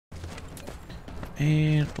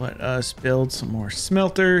And let us build some more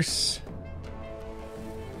smelters.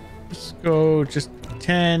 Let's go just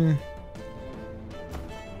 10.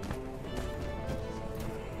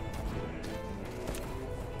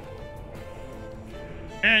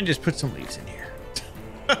 And just put some leaves in here.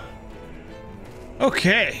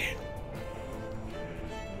 Okay.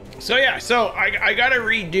 So yeah, so I gotta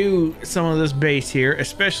redo some of this base here,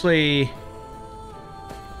 especially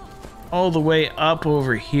all the way up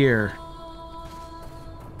over here.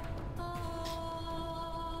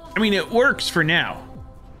 I mean, it works for now,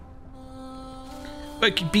 but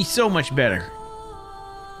it could be so much better.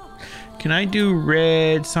 Can I do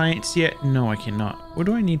red science yet? No, I cannot. What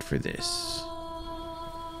do I need for this?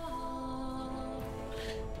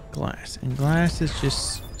 Glass. And glass is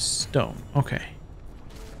just stone. Okay.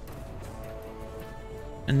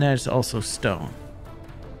 And that is also stone.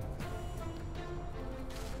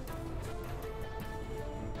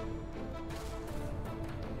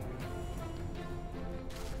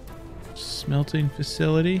 Smelting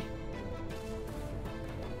facility.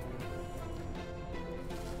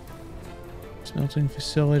 Smelting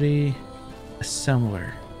facility.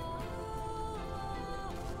 Assembler.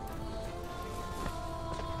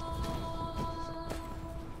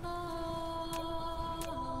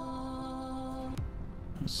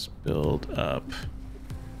 Let's build up.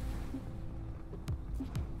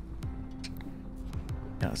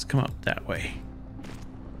 Yeah, let's come up that way.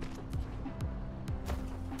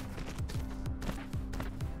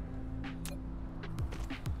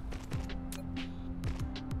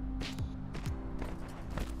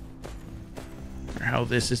 How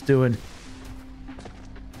this is doing.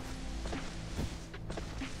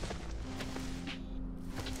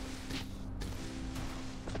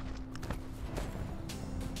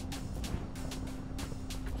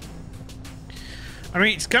 I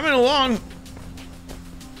mean, it's coming along.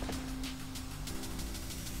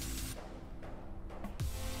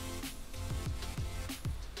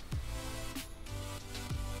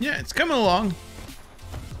 Yeah, it's coming along.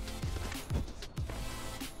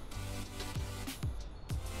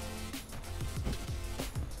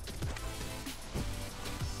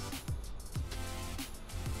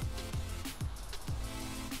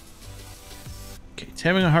 It's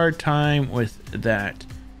having a hard time with that.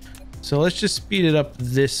 So let's just speed it up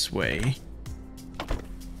this way.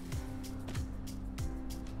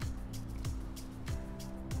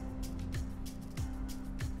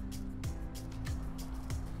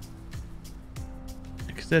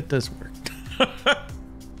 Because that does work.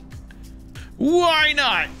 Why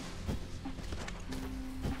not?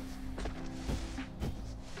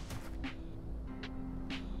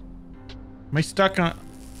 Am I stuck on?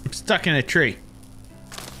 I'm stuck in a tree.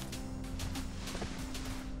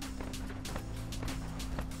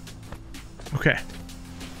 Okay.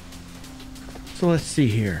 So let's see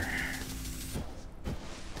here.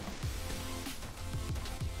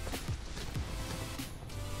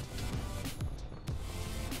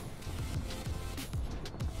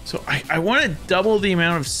 So I want to double the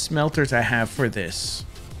amount of smelters I have for this.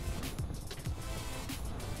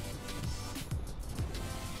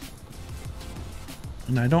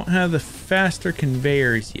 And I don't have the faster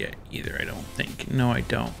conveyors yet either, I don't think. No, I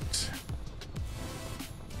don't.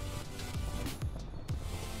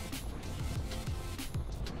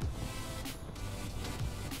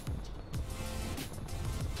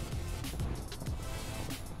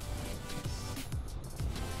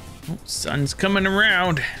 Oh, sun's coming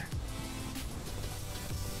around.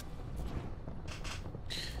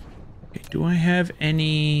 Okay, do I have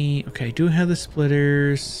any? Okay, I do have the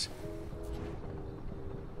splitters.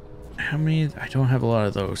 How many? I don't have a lot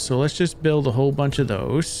of those. So let's just build a whole bunch of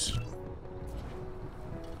those.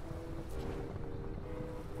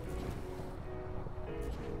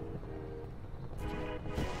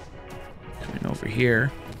 Coming over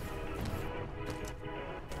here.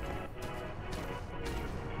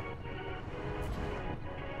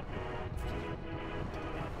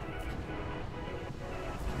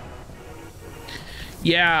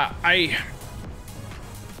 Yeah, I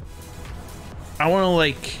want to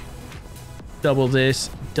like double this,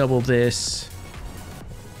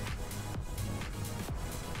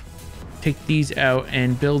 take these out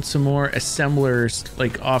and build some more assemblers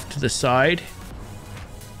like off to the side.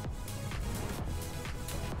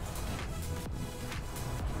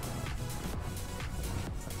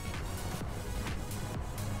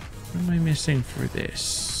 What am I missing for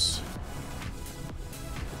this?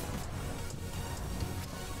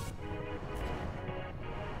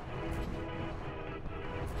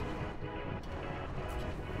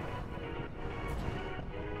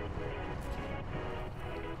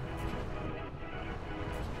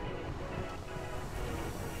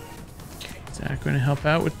 that going to help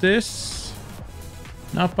out with this?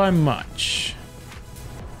 Not by much.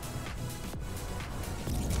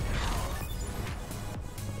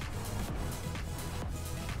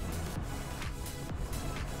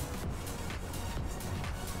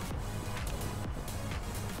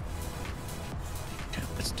 Okay,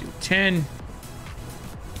 let's do 10.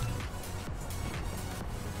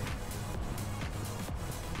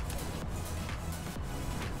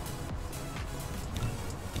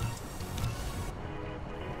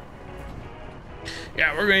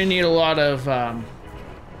 Yeah, we're going to need a lot of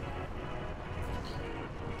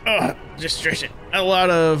distraction. A lot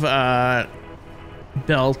of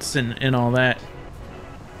belts and all that.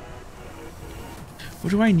 What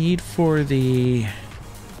do I need for the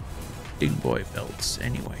big boy belts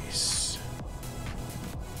anyways?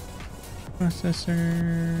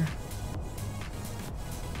 Processor.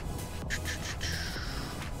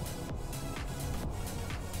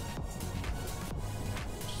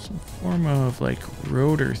 Some form of like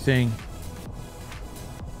rotor thing.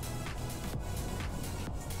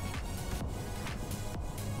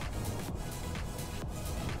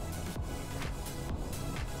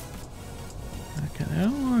 Okay, that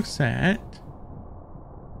unlocks that.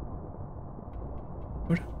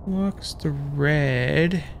 What unlocks the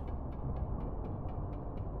red?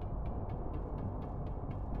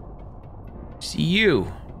 See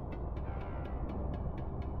you.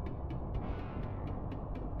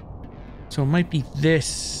 So it might be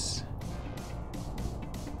this.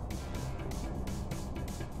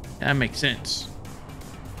 That makes sense.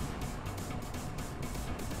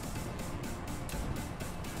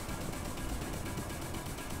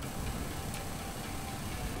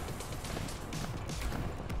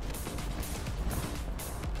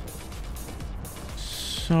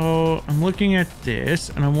 So I'm looking at this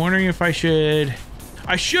and I'm wondering if I should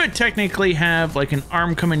technically have like an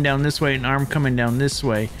arm coming down this way, an arm coming down this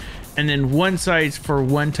way, and then one side's for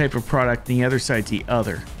one type of product and the other side's the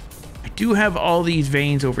other. I do have all these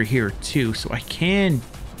veins over here too, so I can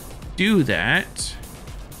do that.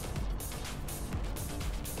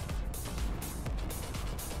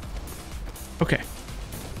 Okay.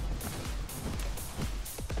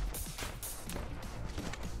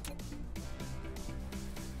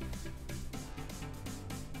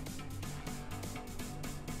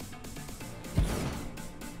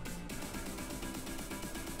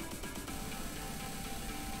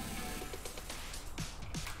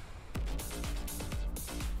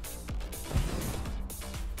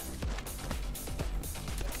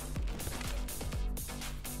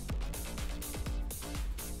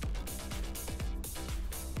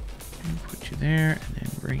 Put you there and then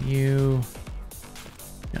bring you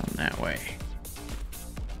down that way.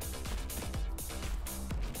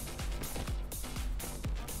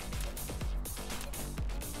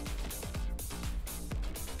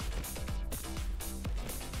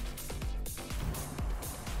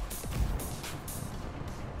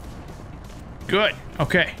 Good.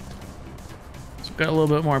 Okay. So we've got a little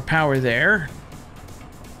bit more power there.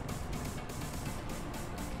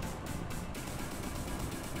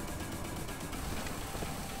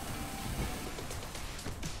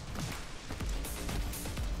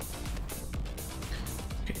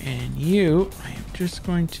 And you, I am just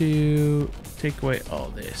going to take away all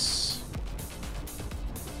this.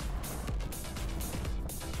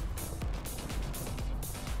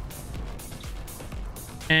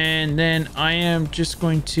 And then I am just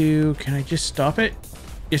going to, can I just stop it?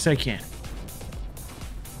 Yes, I can. So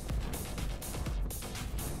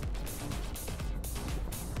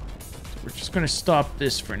we're just going to stop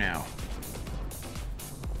this for now.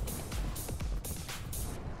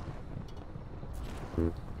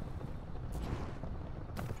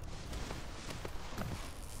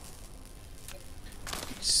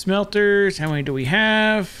 Smelters, how many do we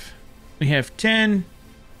have? We have 10.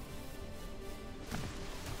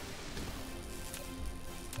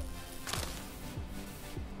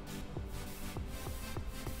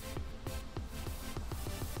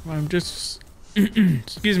 I'm just,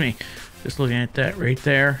 excuse me, just looking at that right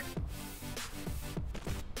there.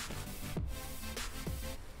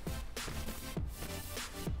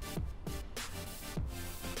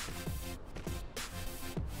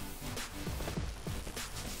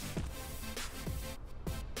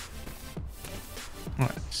 All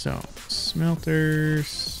right, so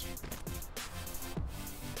smelters.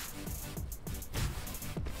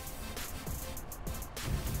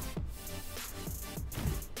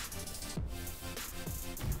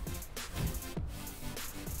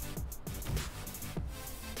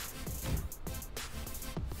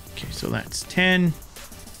 So that's 10.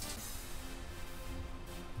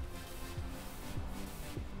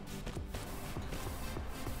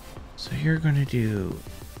 So you're gonna do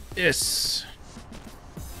this.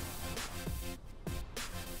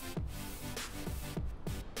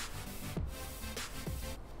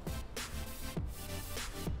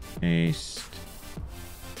 Paste.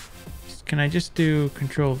 Can I just do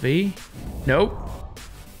Control V? Nope.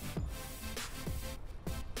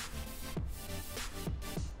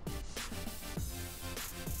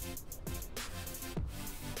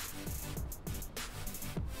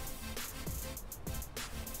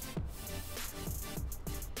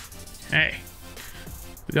 Hey,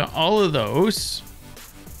 we got all of those.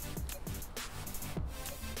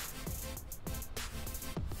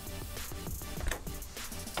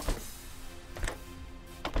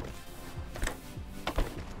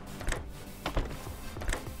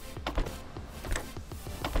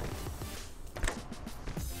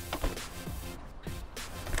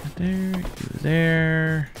 There, you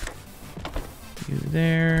there, you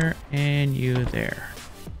there, and you there.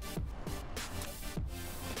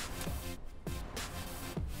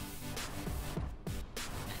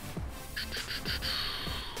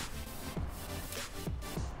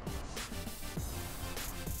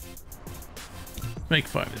 Make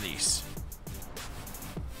 5 of these.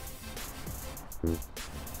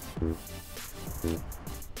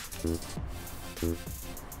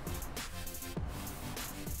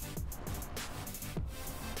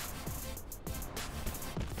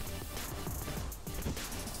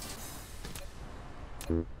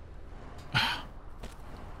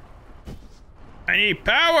 I need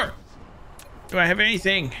power. Do I have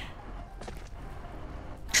anything?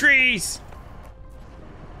 Trees.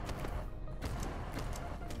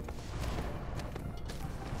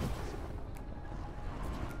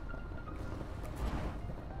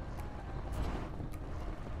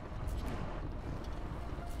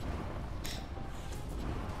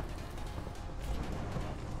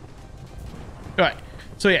 All right.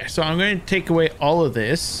 So yeah, so I'm going to take away all of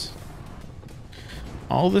this.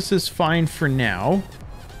 All this is fine for now.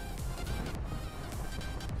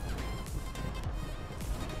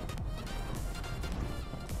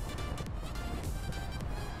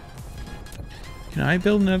 Can I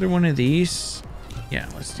build another one of these? Yeah,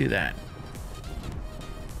 let's do that.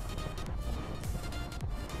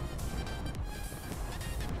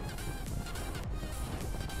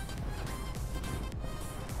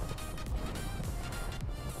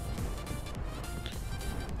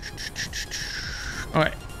 All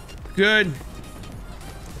right, good.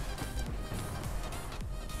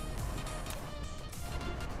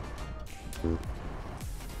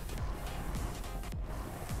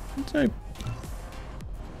 Did I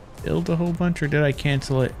build a whole bunch or did I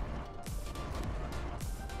cancel it?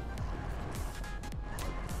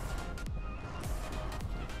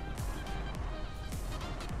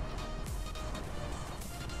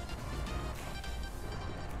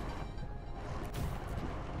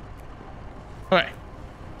 All right.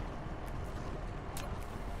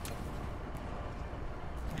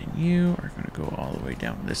 And you are going to go all the way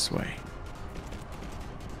down this way.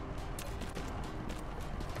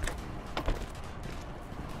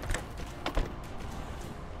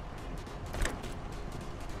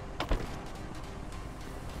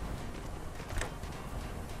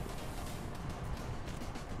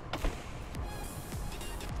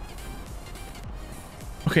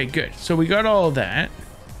 Okay, good. So we got all of that.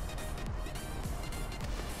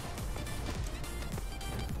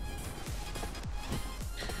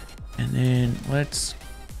 And then let's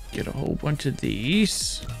get a whole bunch of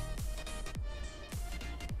these.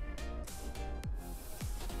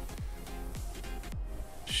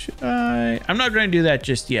 Should I? I'm not going to do that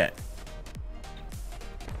just yet.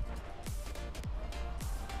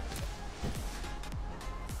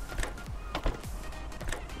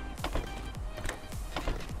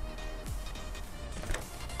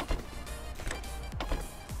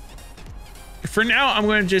 For now, I'm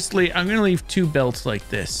going to just leave. I'm going to leave 2 belts like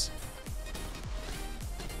this.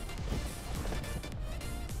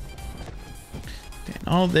 And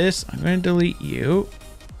all this, I'm going to delete you.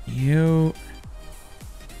 You.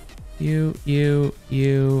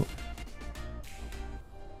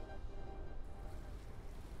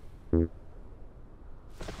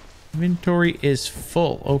 Inventory is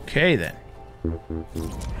full. Okay, then.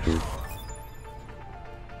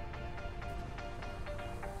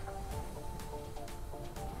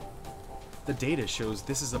 The data shows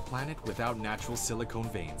this is a planet without natural silicone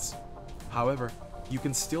veins. However, you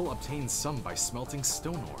can still obtain some by smelting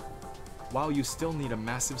stone ore. While you still need a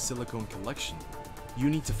massive silicone collection, you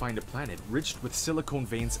need to find a planet rich with silicone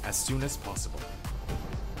veins as soon as possible.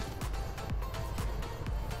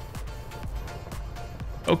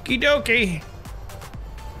 Okie dokie.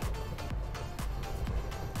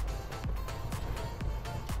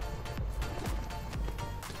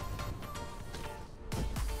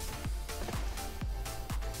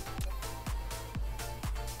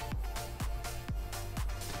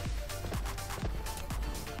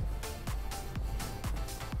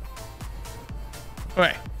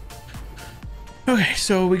 Okay. Okay,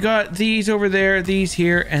 so we got these over there, these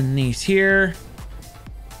here, and these here.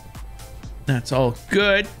 That's all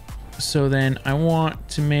good. So then I want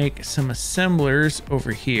to make some assemblers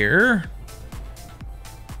over here.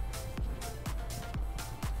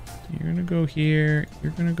 You're gonna go here,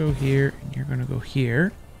 you're gonna go here, and you're gonna go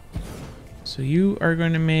here. So you are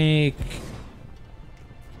going to make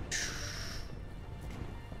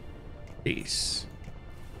these.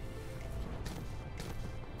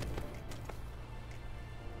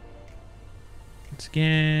 Once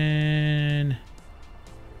again,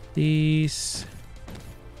 these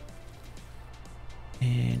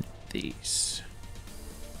and these.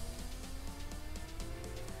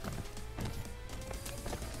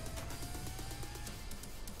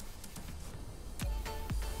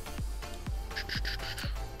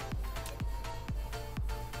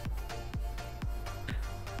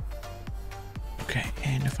 Okay,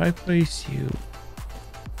 and if I place you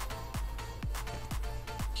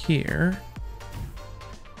here,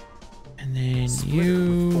 and then Split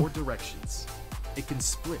you... with 4 directions. It can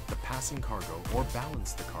split the passing cargo or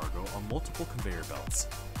balance the cargo on multiple conveyor belts.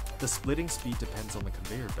 The splitting speed depends on the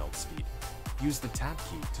conveyor belt speed. Use the tab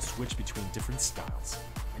key to switch between different styles,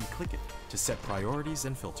 and click it to set priorities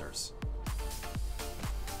and filters.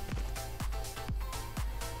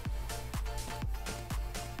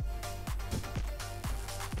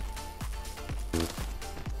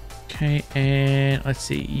 Okay, and let's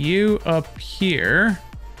see, you up here.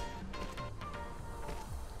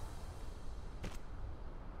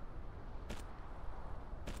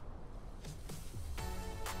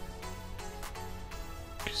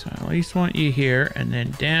 So I at least want you here, and then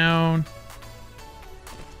down.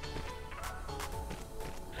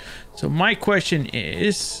 So my question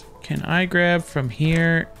is, can I grab from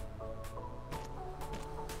here?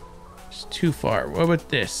 It's too far. What about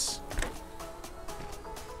this?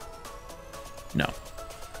 No.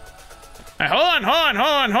 Hey, hold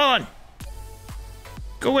on.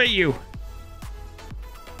 Go away, you.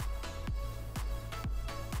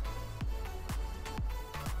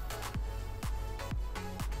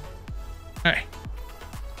 Alright.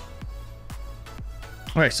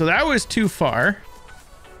 Alright, so that was too far.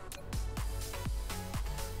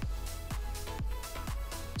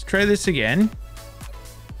 Let's try this again.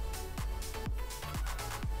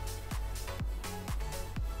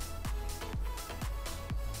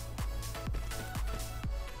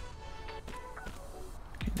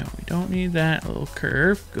 Okay, no, we don't need that little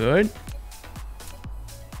curve. Good.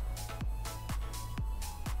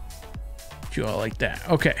 You all like that.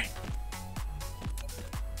 Okay.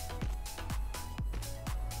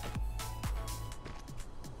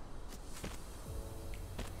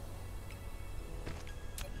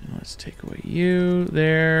 Let's take away you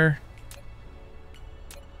there.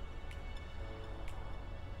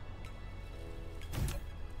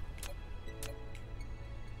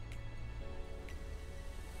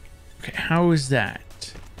 Okay, how is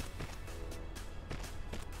that?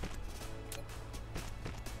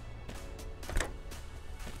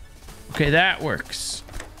 Okay, that works.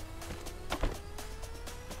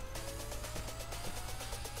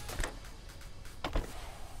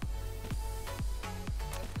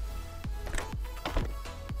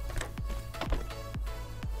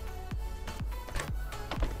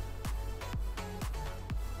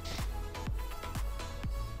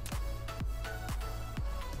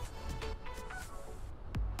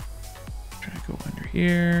 Try to go under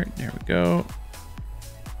here. There we go.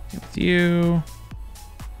 With you.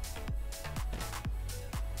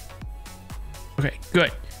 Okay,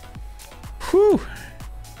 good. Whew.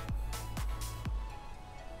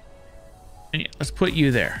 And yeah, let's put you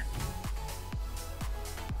there.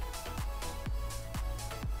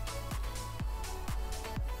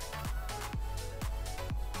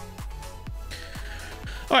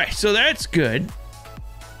 All right, so that's good.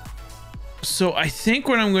 So I think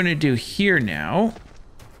what I'm going to do here now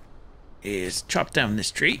is chop down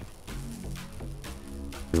this tree.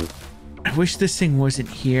 I wish this thing wasn't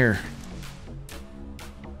here.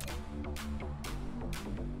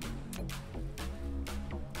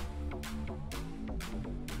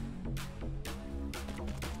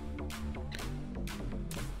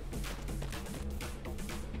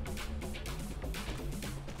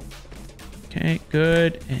 Okay,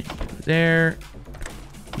 good. And you there.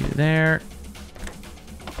 You there.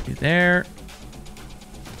 You there.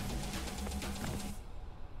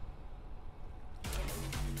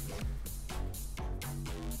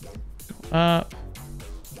 Go up.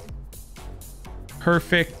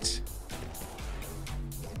 Perfect.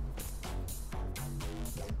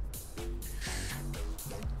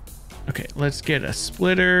 Okay, let's get a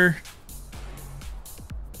splitter.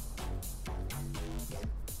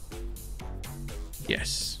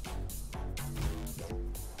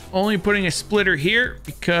 only putting a splitter here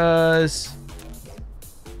because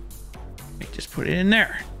I just put it in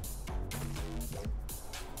there.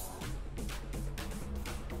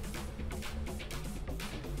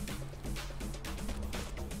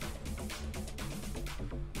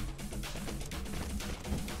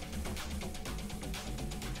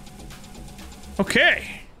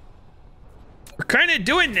 Okay. We're kind of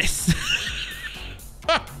doing this.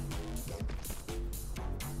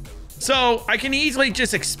 So I can easily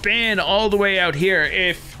just expand all the way out here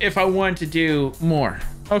if I want to do more.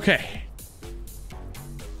 Okay.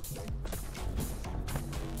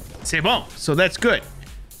 C'est bon. So that's good.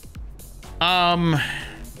 Now,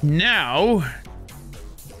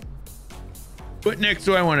 what next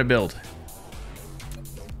do I want to build?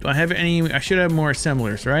 Do I have any? I should have more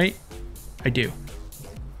assemblers, right? I do.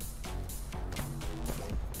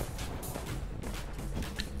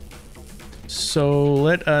 So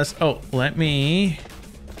let me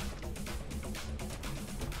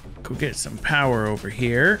go get some power over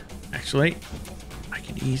here. Actually, I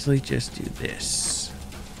can easily just do this.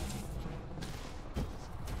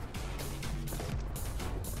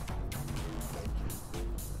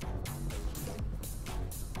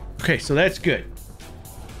 Okay, so that's good.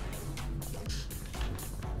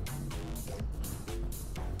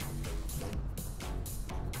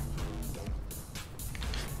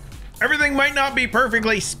 Everything might not be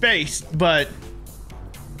perfectly spaced, but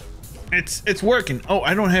it's working. Oh,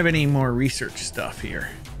 I don't have any more research stuff here.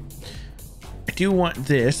 I do want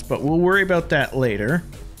this, but we'll worry about that later.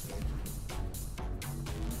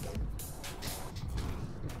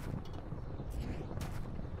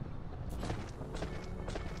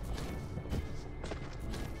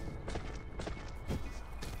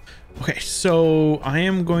 Okay, so I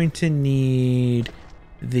am going to need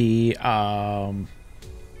the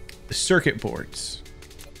circuit boards.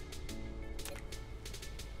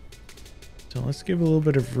 So let's give a little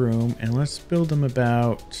bit of room and let's build them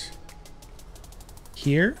about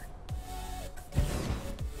here.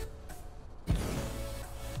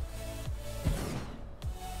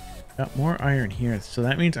 Got more iron here. So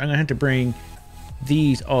that means I'm gonna have to bring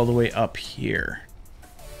these all the way up here.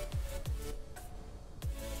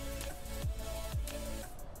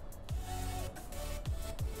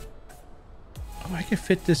 I can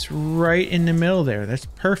fit this right in the middle there. That's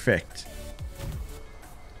perfect.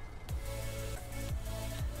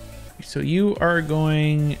 So you are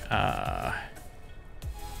going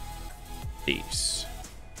these.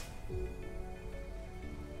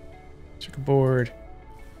 Circuit board.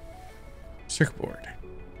 Circuit board.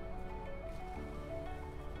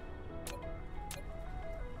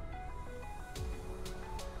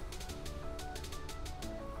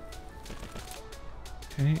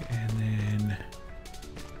 Okay, and then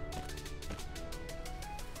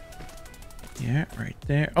yeah, right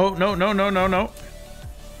there. Oh, no, no, no, no, no.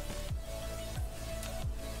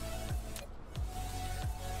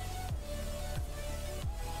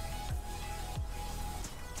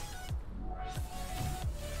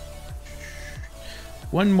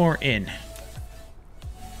 One more in.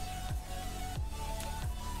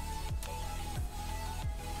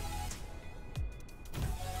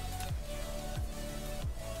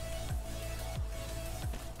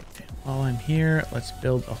 While I'm here, let's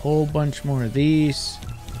build a whole bunch more of these.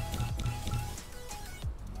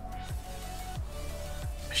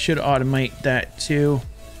 I should automate that too.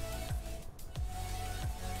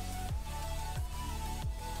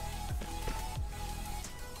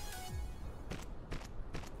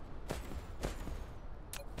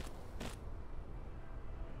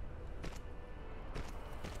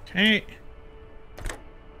 Okay.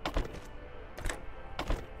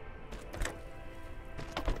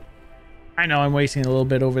 I know I'm wasting a little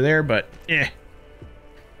bit over there, but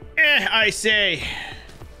I say.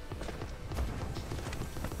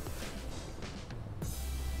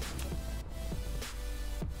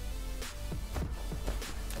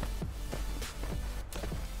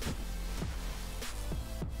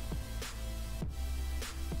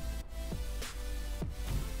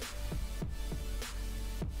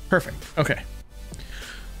 Perfect. Okay.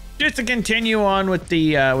 Just to continue on with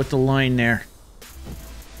the line there.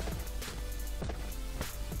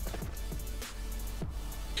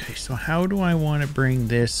 Okay, so how do I want to bring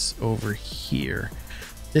this over here?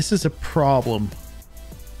 This is a problem.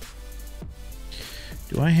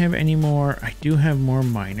 Do I have any more? I do have more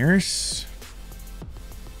miners.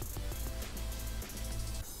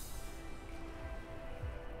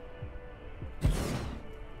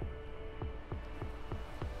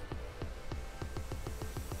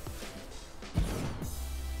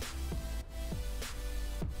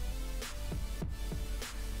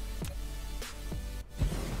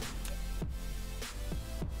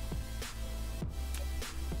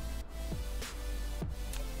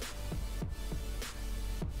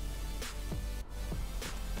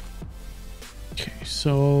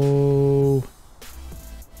 so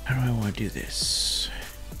how do I want to do this?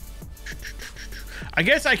 I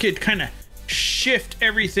guess I could kind of shift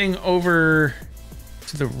everything over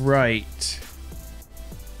to the right.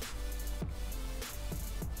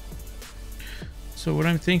 So what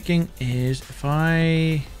I'm thinking is if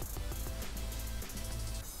I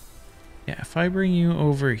bring you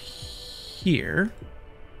over here,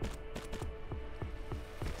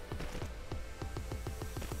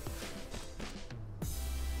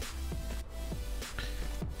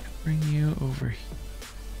 bring you over here.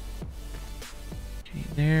 Okay,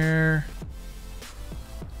 there,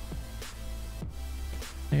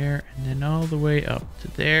 and then all the way up to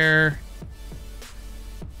there.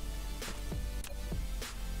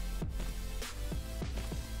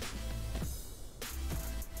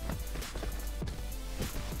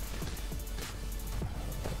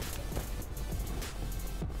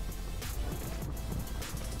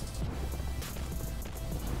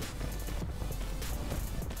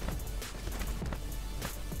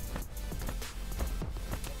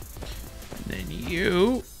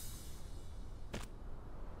 You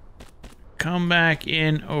come back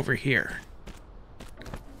in over here,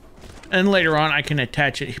 and later on I can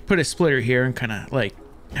attach it, put a splitter here and kind of like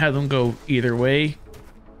have them go either way.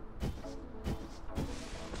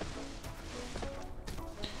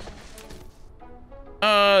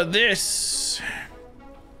 This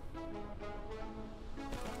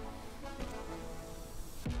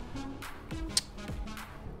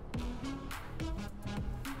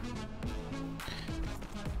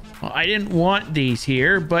well, I didn't want these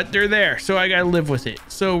here, but they're there, so I gotta live with it.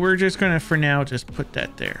 So we're just gonna, for now, just put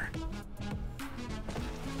that there.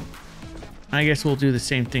 I guess we'll do the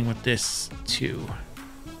same thing with this too.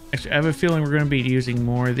 Actually, I have a feeling we're gonna be using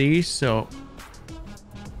more of these, so.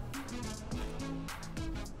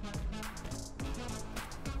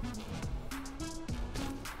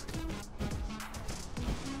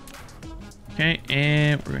 Okay,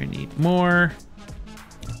 and we're gonna need more.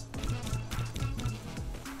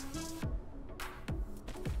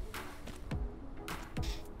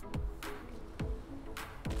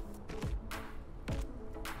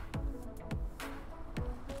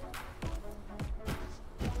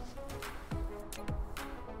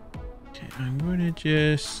 I'm gonna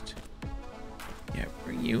just,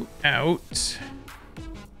 bring you out. Same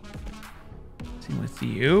with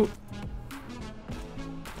you.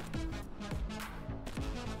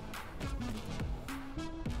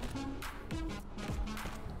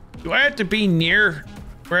 Do I have to be near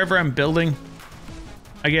wherever I'm building?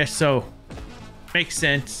 I guess so. Makes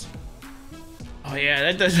sense. Oh yeah,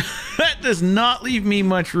 that does that does not leave me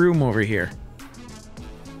much room over here.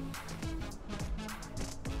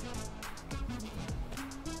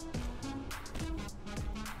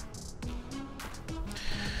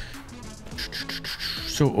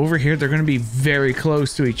 So over here, they're going to be very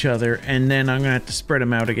close to each other, and then I'm going to have to spread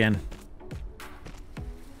them out again.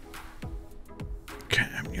 Okay,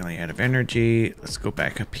 I'm nearly out of energy. Let's go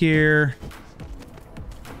back up here.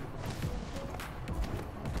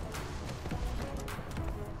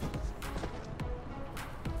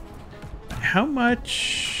 How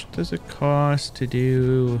much does it cost to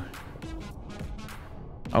do?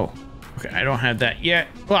 Oh, okay. I don't have that yet.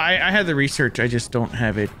 Well, I have the research. I just don't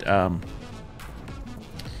have it.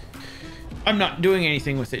 I'm not doing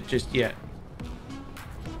anything with it just yet.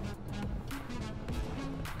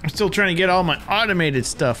 I'm still trying to get all my automated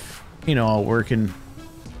stuff, you know, all working.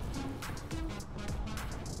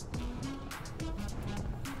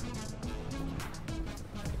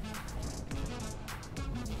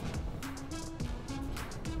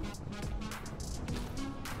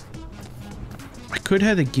 I could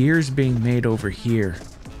have the gears being made over here.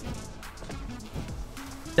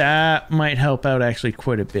 That might help out actually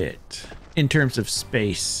quite a bit in terms of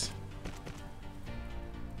space.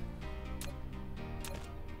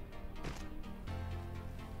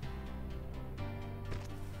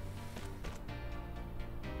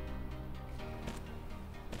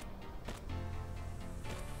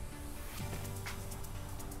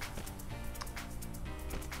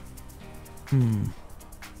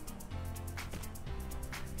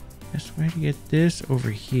 Best way to get this over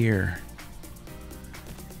here.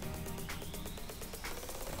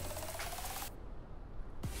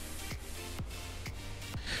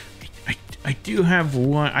 I do have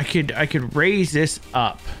one. I could raise this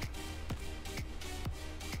up.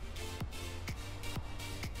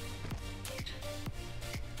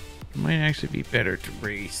 It might actually be better to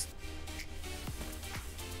raise.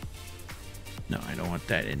 No, I don't want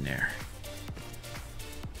that in there.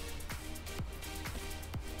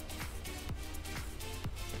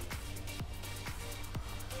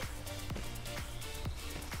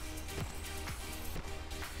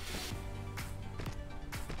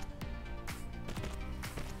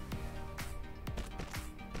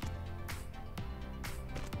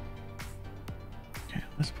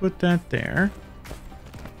 let's put that there.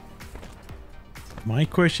 My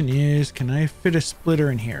question is, can I fit a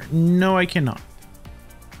splitter in here? No, I cannot.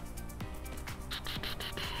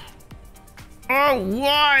 Oh,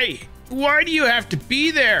 why? Why do you have to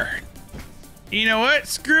be there? You know what?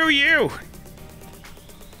 Screw you.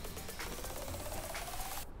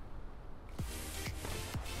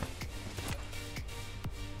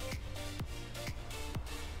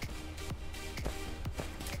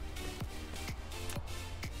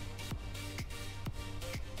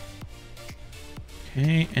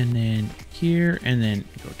 Okay, and then here, and then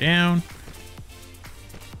go down.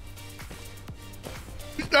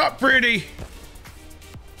 It's not pretty.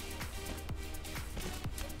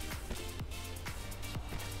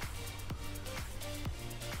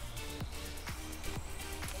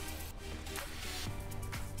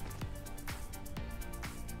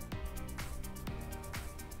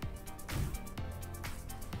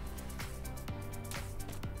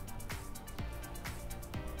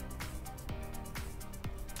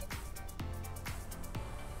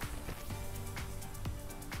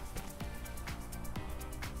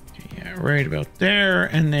 Right about there,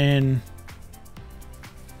 and then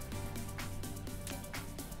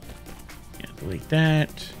delete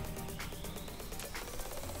that.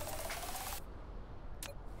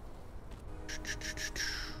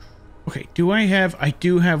 Okay, I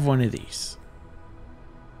do have one of these.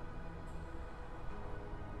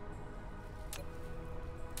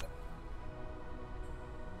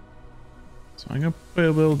 So I'm gonna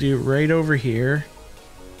build you right over here,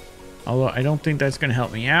 although I don't think that's gonna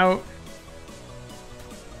help me out.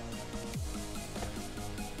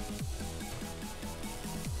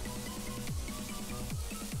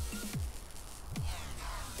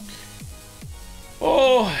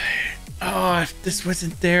 If this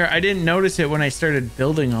wasn't there, I didn't notice it when I started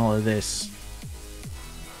building all of this.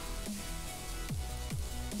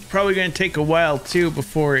 It's probably going to take a while too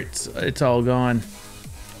before it's all gone.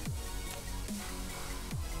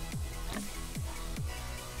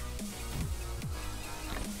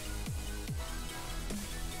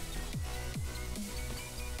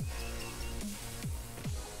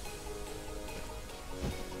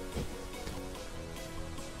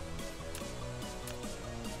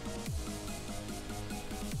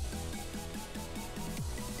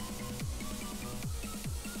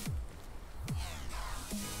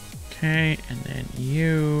 Okay, and then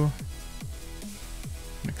you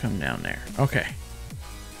come down there. Okay.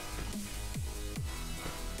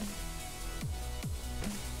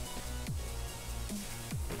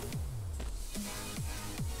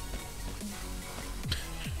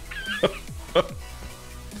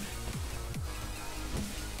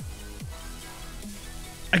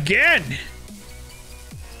 Again.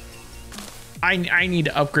 I need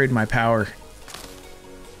to upgrade my power.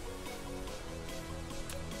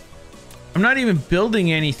 I'm not even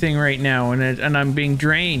building anything right now, and I'm being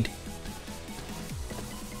drained.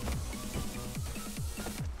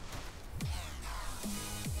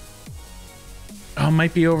 Oh, it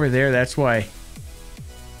might be over there. That's why.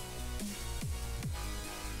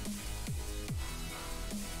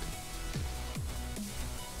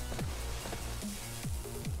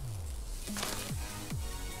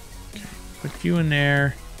 Okay, put you in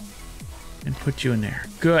there, and put you in there.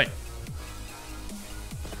 Good.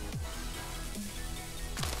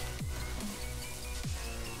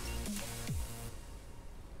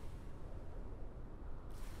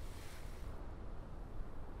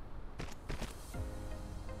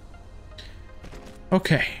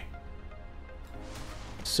 Okay,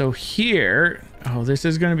 so here, oh, this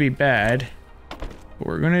is going to be bad, but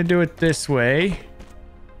we're going to do it this way.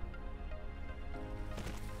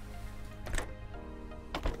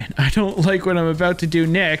 And I don't like what I'm about to do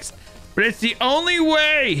next, but it's the only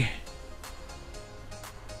way.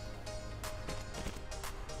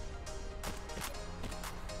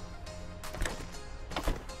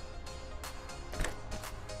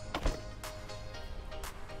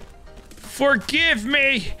 Forgive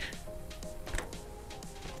me!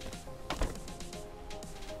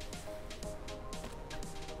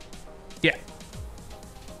 Yeah.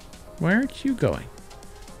 Where aren't you going?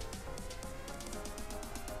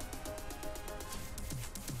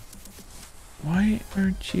 Why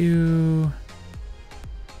aren't you...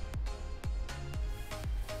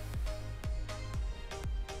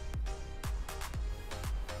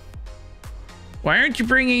 Why aren't you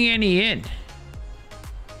bringing any in?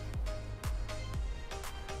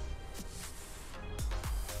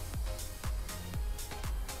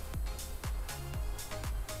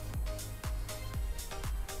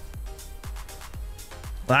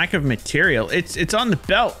 Lack of material. It's on the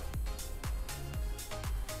belt.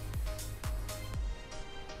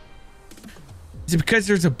 Is it because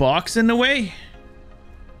there's a box in the way?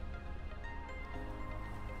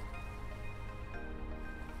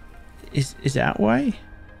 Is that why?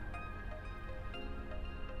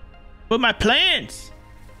 But my plants!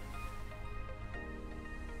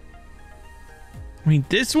 I mean,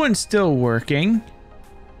 this one's still working.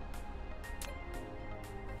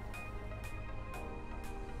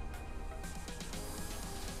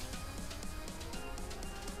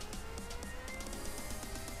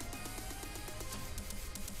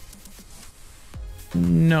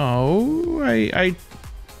 No, I if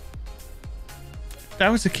that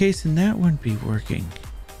was the case, then that wouldn't be working.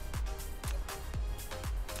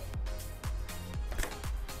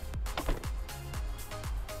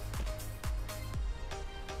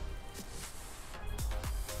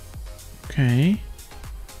 Okay.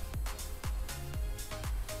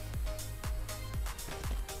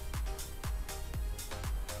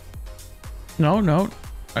 No,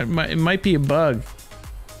 it might be a bug.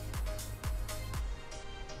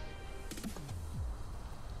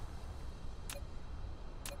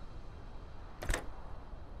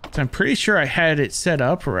 I'm pretty sure I had it set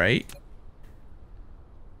up right.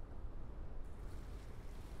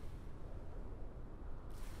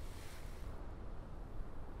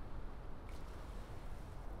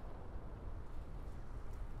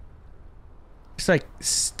 It's like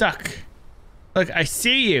stuck. Look, I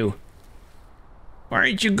see you. Why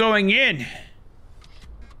aren't you going in?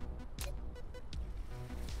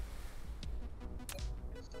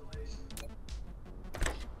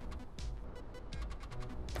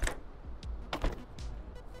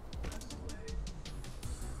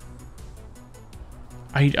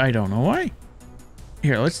 I don't know why.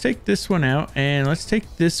 Here, let's take this one out, and let's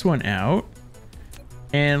take this one out,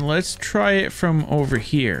 and let's try it from over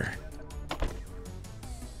here.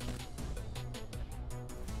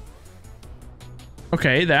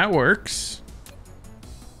 Okay, that works.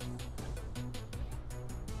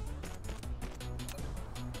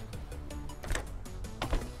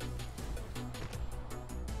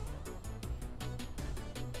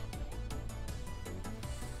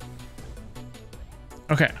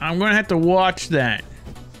 Okay, I'm gonna have to watch that.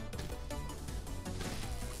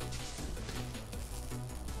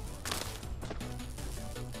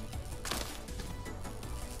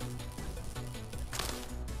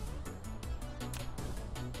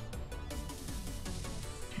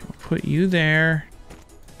 Okay, we'll put you there.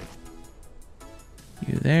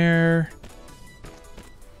 You there.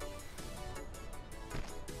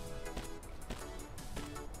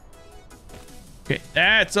 Okay,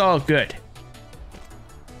 that's all good.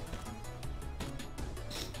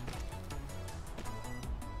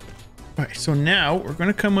 All right, so now we're going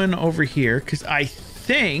to come in over here because I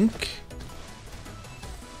think...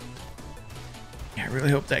 Yeah, I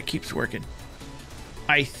really hope that keeps working.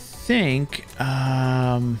 I think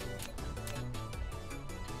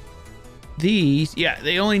these... Yeah,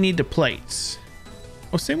 they only need the plates.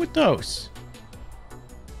 Oh, same with those.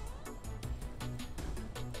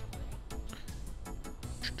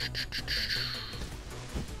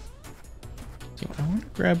 So I want to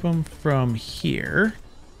grab them from here.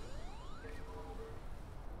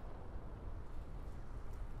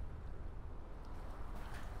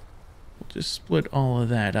 Just split all of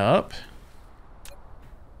that up.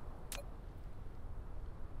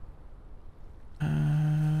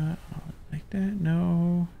 Like that,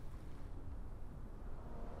 no.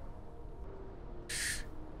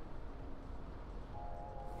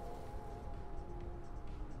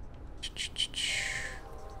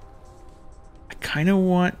 I kind of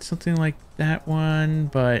want something like that one,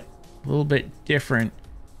 but a little bit different.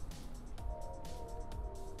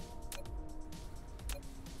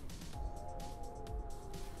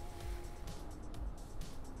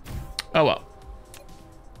 Oh well.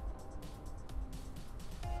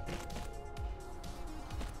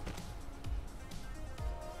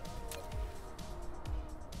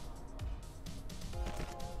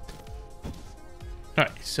 All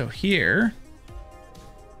right, so here,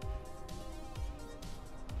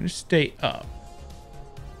 I'm gonna stay up.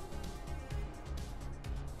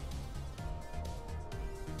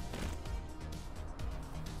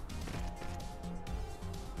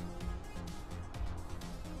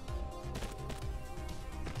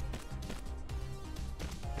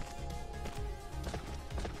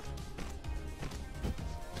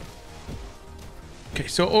 Okay,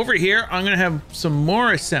 so over here, I'm gonna have some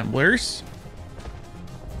more assemblers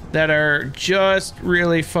that are just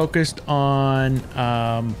really focused on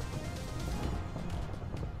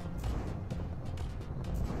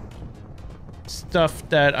stuff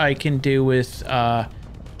that I can do with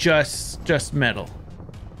just metal.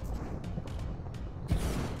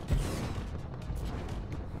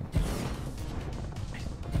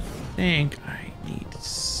 think I need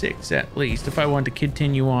 6 at least if I want to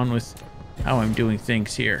continue on with how I'm doing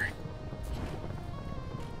things here.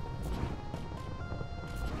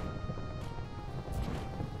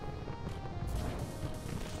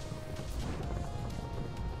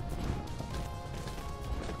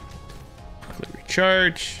 Quickly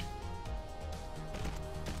recharge.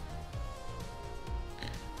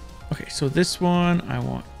 Okay, so this one, I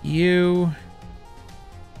want you.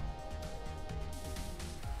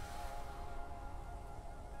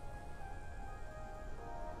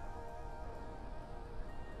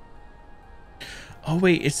 Oh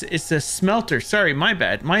wait, it's a smelter. Sorry, my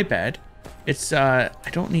bad. My bad. It's I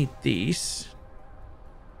don't need these.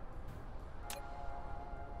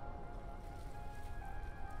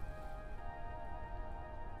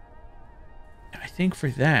 I think for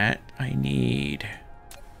that I need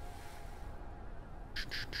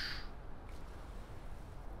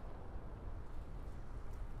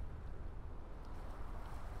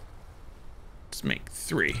let's make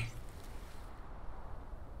 3.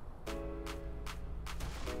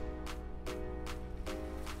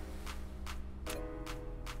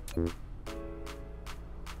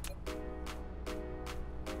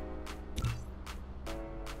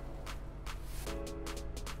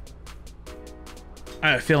 I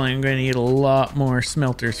have a feeling I'm going to need a lot more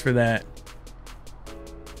smelters for that.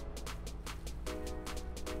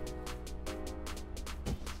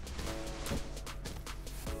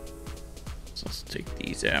 So let's take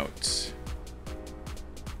these out.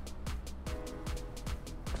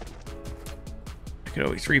 I could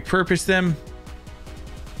always repurpose them.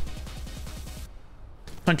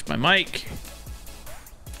 Punch my mic.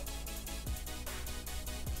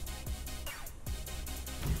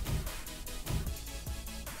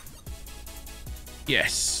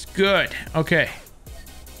 Yes, good. Okay.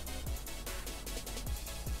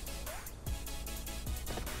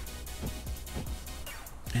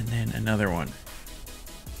 And then another one.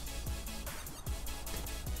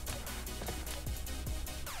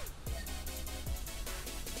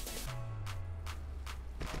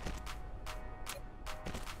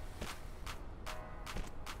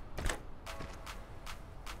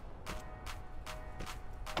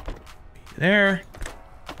 There.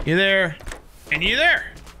 You there. And you there.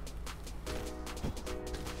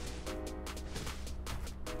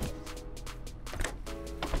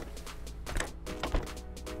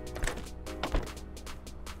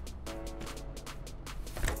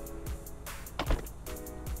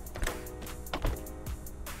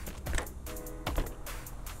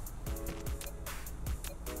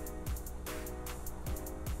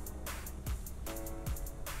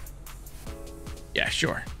 Yeah,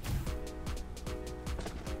 sure.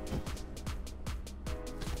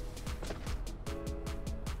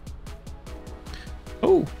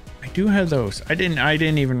 Oh, I do have those. I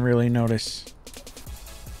didn't even really notice.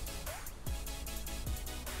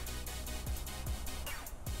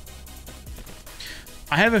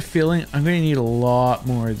 I have a feeling I'm going to need a lot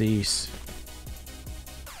more of these.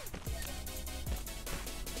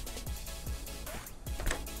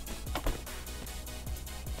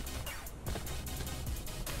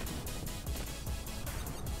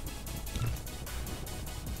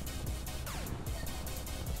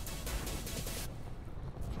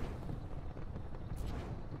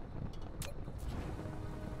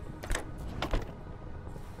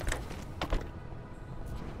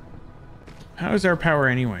 How's our power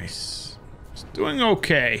anyways? It's doing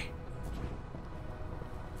okay.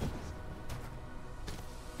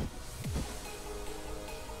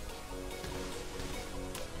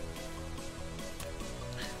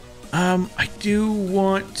 I do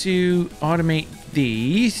want to automate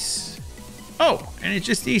these. Oh, and it's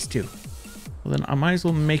just these two. Well, then I might as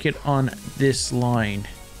well make it on this line.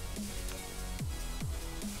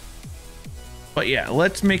 But yeah,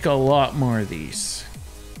 let's make a lot more of these.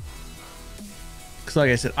 Because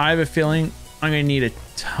like I said, I have a feeling I'm going to need a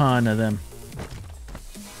ton of them.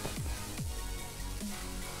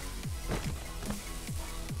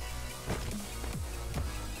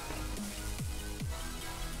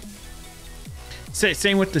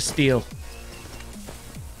 Same with the steel.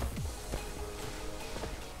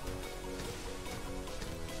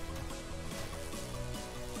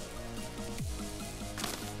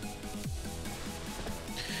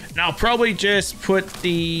 And I'll probably just put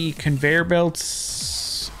the conveyor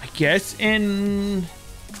belts, I guess, in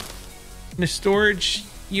the storage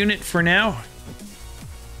unit for now.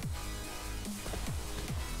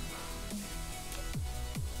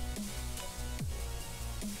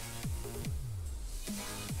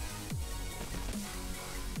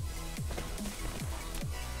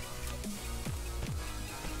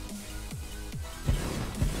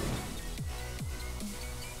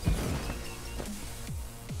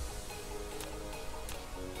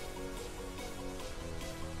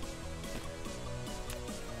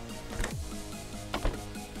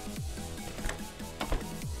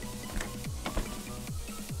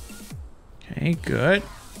 Okay, good.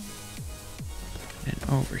 And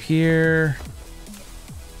over here.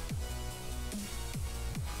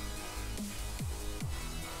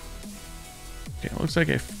 Okay, it looks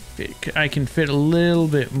like I can fit a little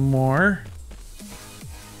bit more.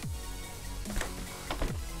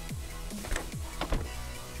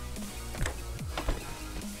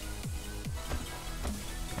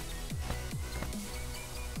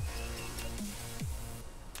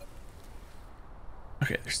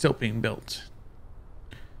 Okay, they're still being built.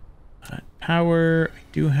 Power, I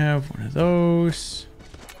do have one of those.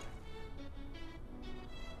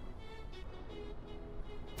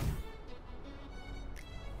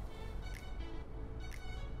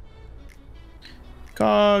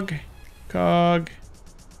 Cog. Well,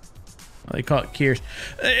 they call it gears.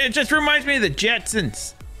 It just reminds me of the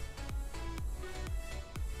Jetsons.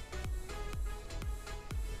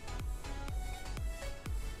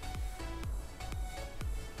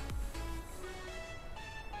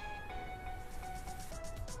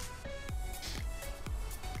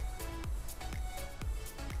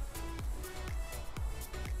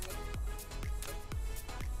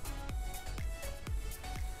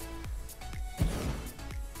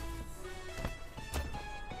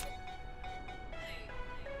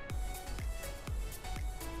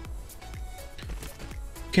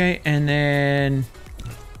 Okay, and then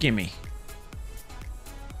gimme.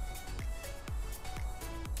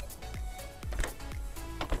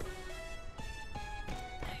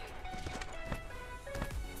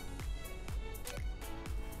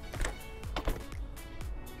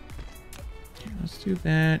 Okay, let's do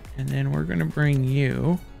that, and then we're gonna bring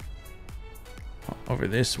you over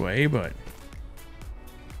this way, but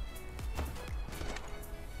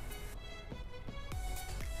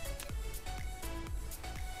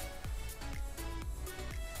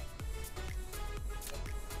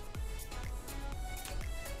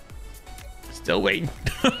still waiting.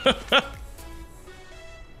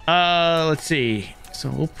 Let's see. So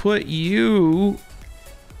we'll put you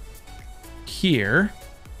here.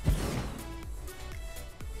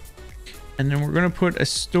 And then we're going to put a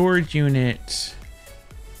storage unit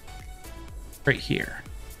right here.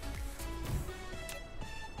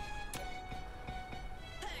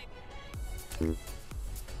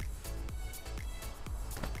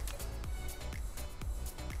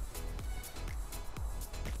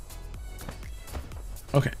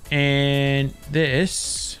 Okay, and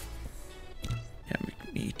this, yeah,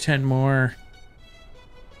 we need 10 more.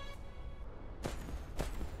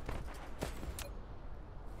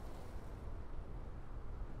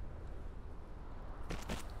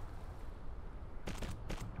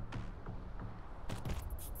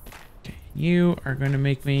 Okay, you are going to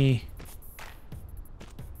make me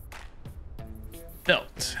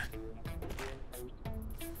belt.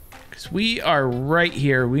 Because we are right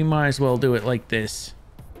here, we might as well do it like this.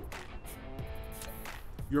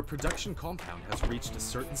 Your production compound has reached a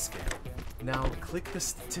certain scale. Now, click the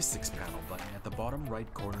Statistics panel button at the bottom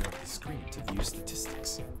right corner of the screen to view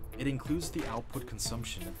statistics. It includes the output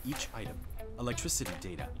consumption of each item, electricity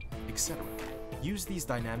data, etc. Use these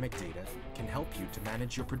dynamic data can help you to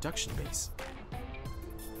manage your production base.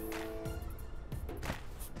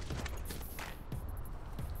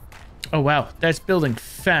 Oh wow, that's building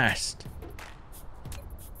fast.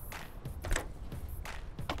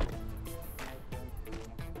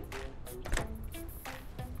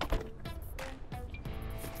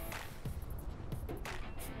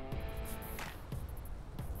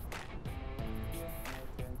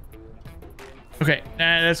 Okay,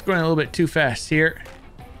 that's going a little bit too fast here.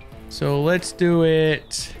 So let's do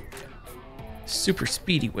it super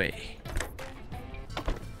speedy way.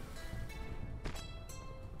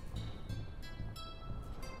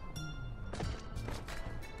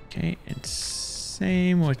 Okay, and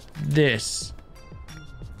same with this.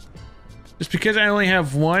 Just because I only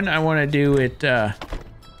have one, I want to do it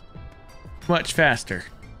much faster.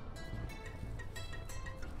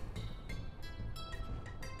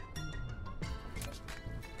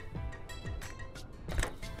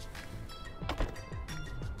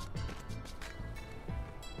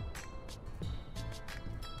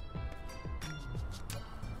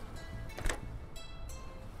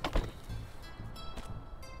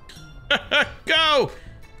 Go!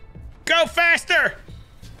 Go faster!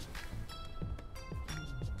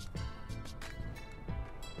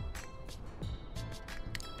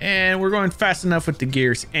 And we're going fast enough with the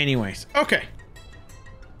gears anyways. Okay.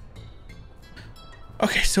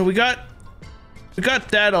 Okay, so we got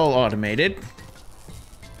that all automated.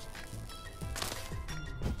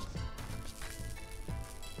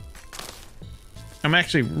 I'm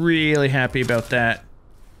actually really happy about that.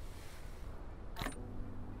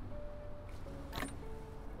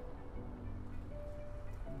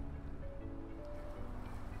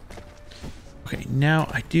 Okay, now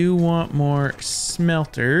I do want more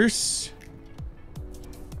smelters.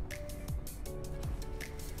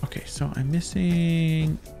 Okay, so I'm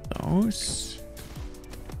missing those.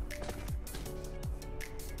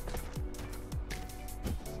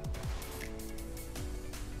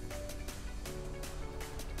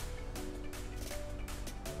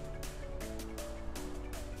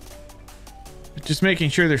 Just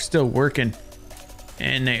making sure they're still working,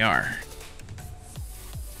 and they are.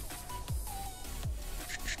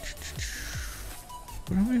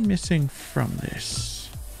 What am I missing from this?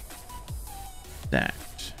 That.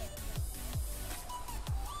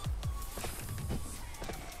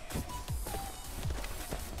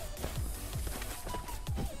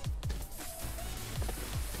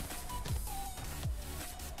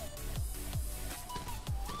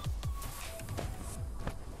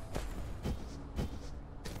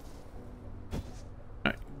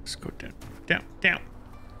 All right, let's go down, down, down,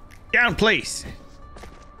 down, please.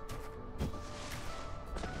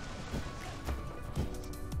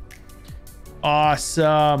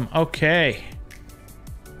 Awesome. Okay.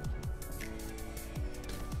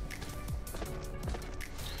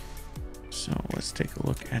 So let's take a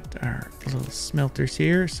look at our little smelters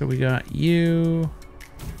here. So we got you.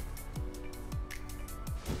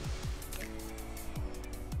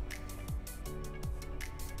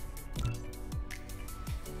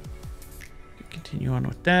 Continue on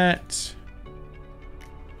with that.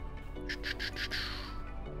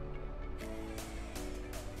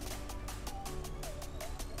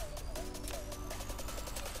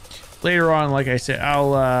 Later on, like I said,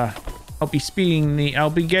 I'll be using the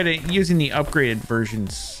upgraded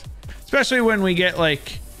versions, especially when we get,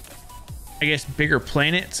 like, I guess, bigger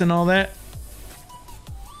planets and all that,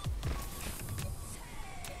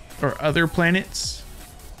 or other planets.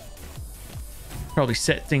 Probably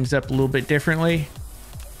set things up a little bit differently.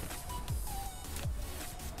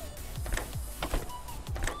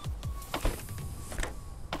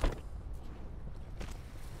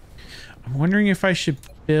 I'm wondering if I should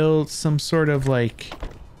build some sort of, like,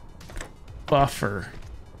 buffer.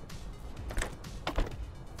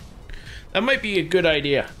 That might be a good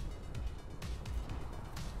idea.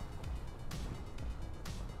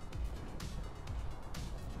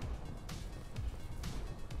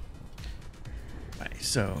 Right,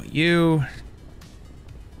 so you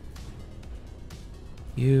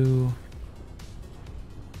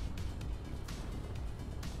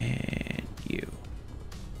and you.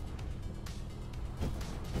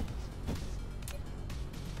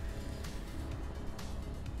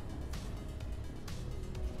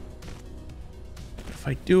 If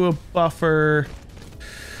I do a buffer,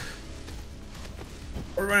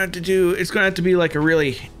 we're gonna have to do, it's gonna have to be like a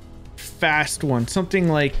really fast one, something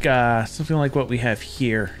like what we have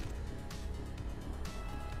here.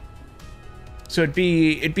 So it'd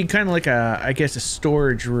be kind of like a, I guess, a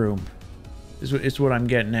storage room is what I'm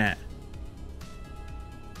getting at.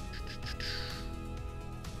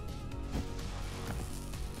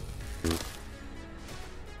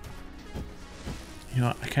 You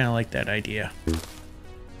know, I kind of like that idea.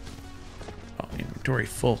 Oh, inventory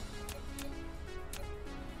full.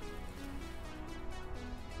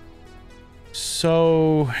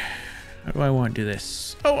 So, how do I want to do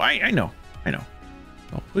this? Oh, I know.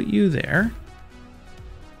 I'll put you there.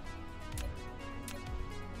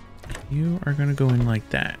 You are going to go in like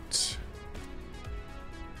that.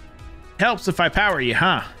 Helps if I power you,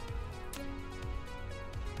 huh?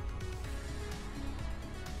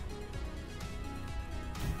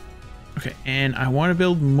 Okay, and I want to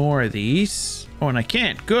build more of these. Oh, and I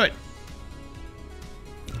can't. Good.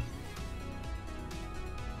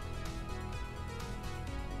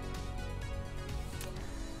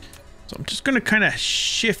 So I'm just going to kind of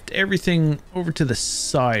shift everything over to the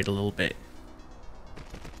side a little bit.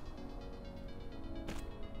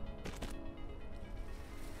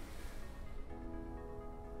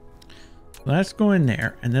 Let's go in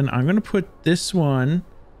there, and then I'm going to put this one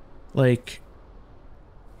like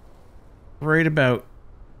right about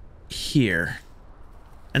here,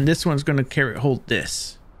 and this one's going to hold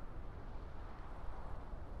this.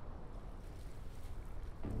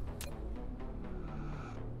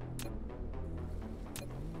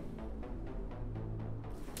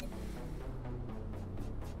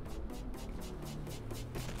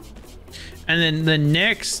 And then the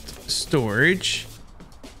next storage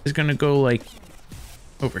is going to go like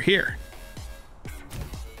over here.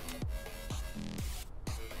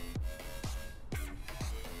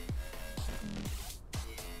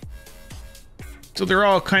 So they're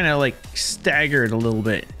all kind of like staggered a little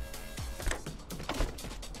bit.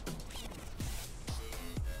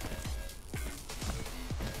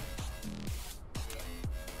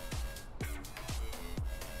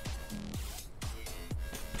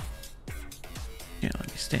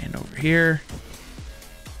 stand over here.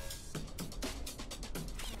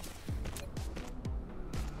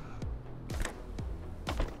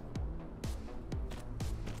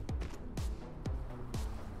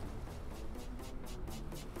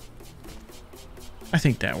 I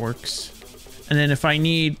think that works. And then if I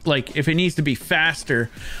need, like, if it needs to be faster,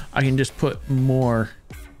 I can just put more.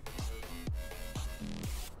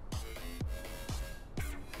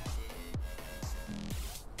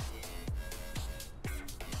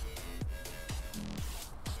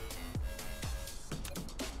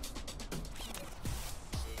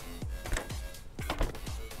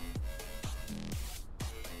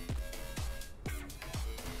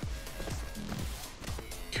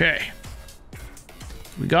 Okay.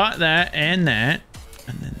 We got that and that.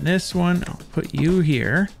 And then this one, I'll put you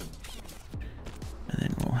here. And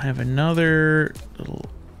then we'll have another little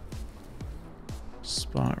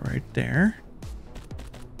spot right there.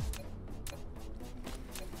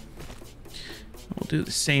 We'll do the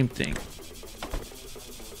same thing.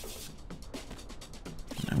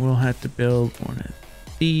 I will have to build one of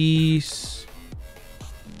these.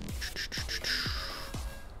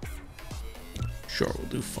 Sure, we'll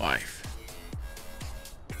do 5.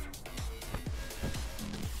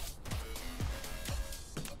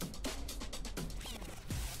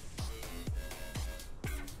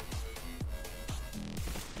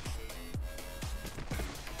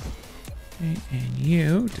 Okay, and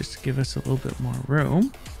you, just to give us a little bit more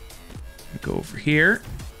room, go over here.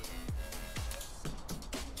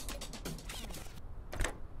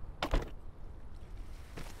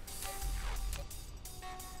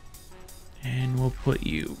 And we'll put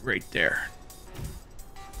you right there.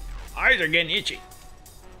 Eyes are getting itchy.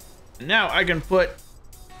 Now I can put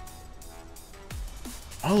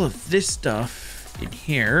all of this stuff in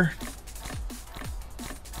here.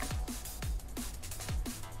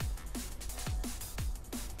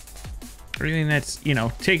 Everything that's, you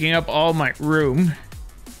know, taking up all my room.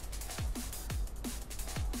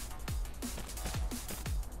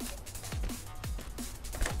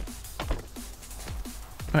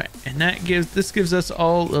 All right, and this gives us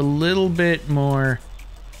all a little bit more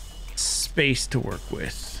space to work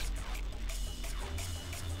with.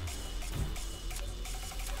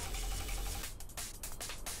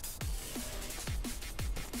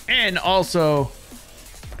 And also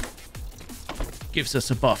gives us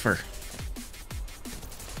a buffer.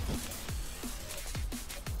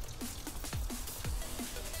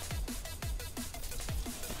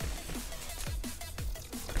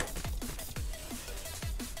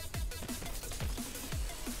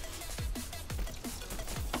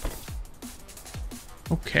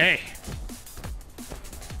 Okay.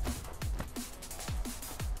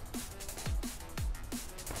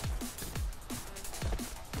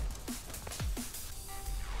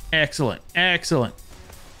 Excellent, excellent.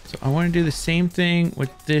 So I want to do the same thing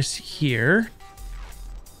with this here.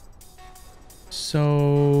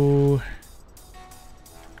 So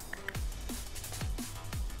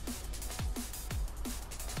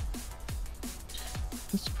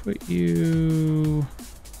let's put you...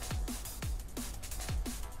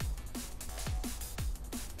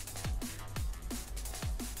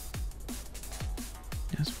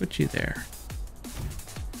 Let's put you there.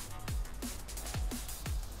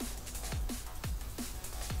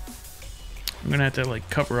 I'm gonna have to like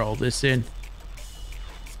cover all this in.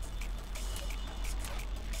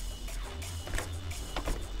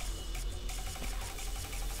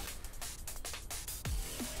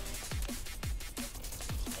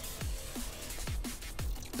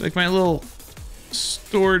 Like my little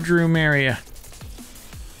storage room area.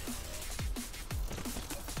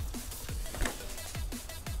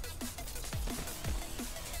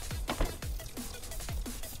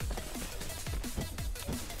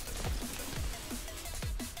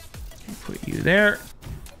 Put you there.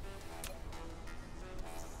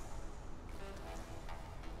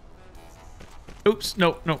 Oops,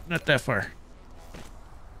 no, not that far.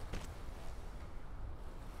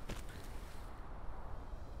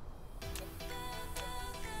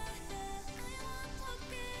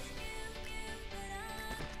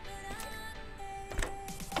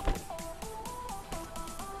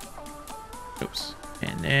 Oops.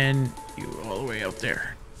 And then you all the way out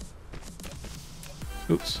there.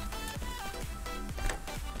 Oops.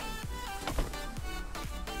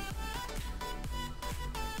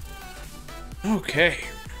 Okay.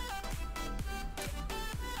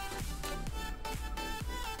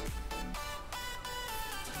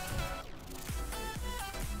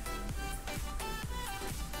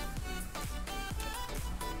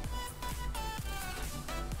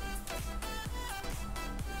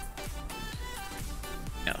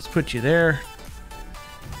 Now let's put you there.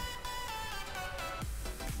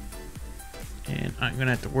 I'm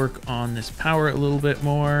gonna have to work on this power a little bit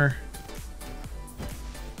more.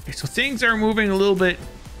 Okay, so things are moving a little bit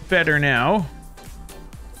better now.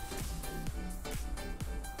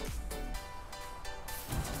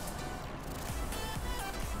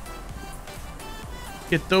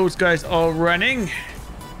 Get those guys all running.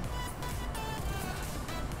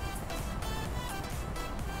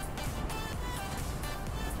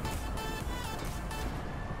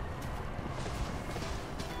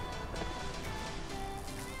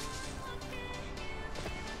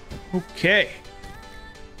 Okay.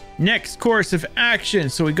 Next course of action.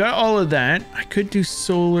 So we got all of that. I could do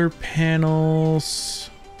solar panels.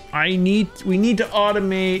 We need to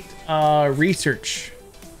automate research.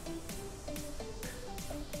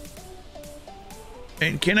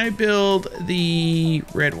 And can I build the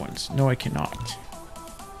red ones? No, I cannot.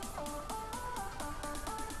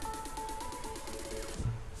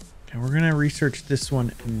 Okay, we're gonna research this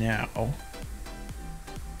one now. All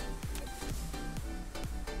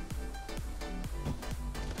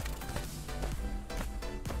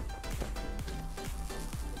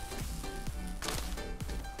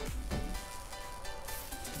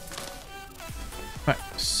right,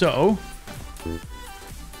 so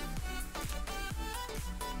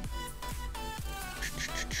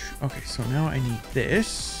okay, so now I need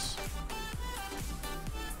this.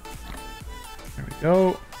 There we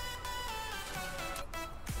go.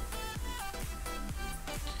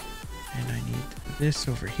 And I need this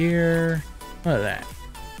over here. Look at that.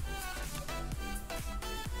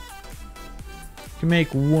 I can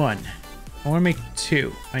make one. I want to make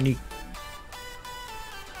two. I need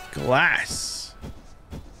glass.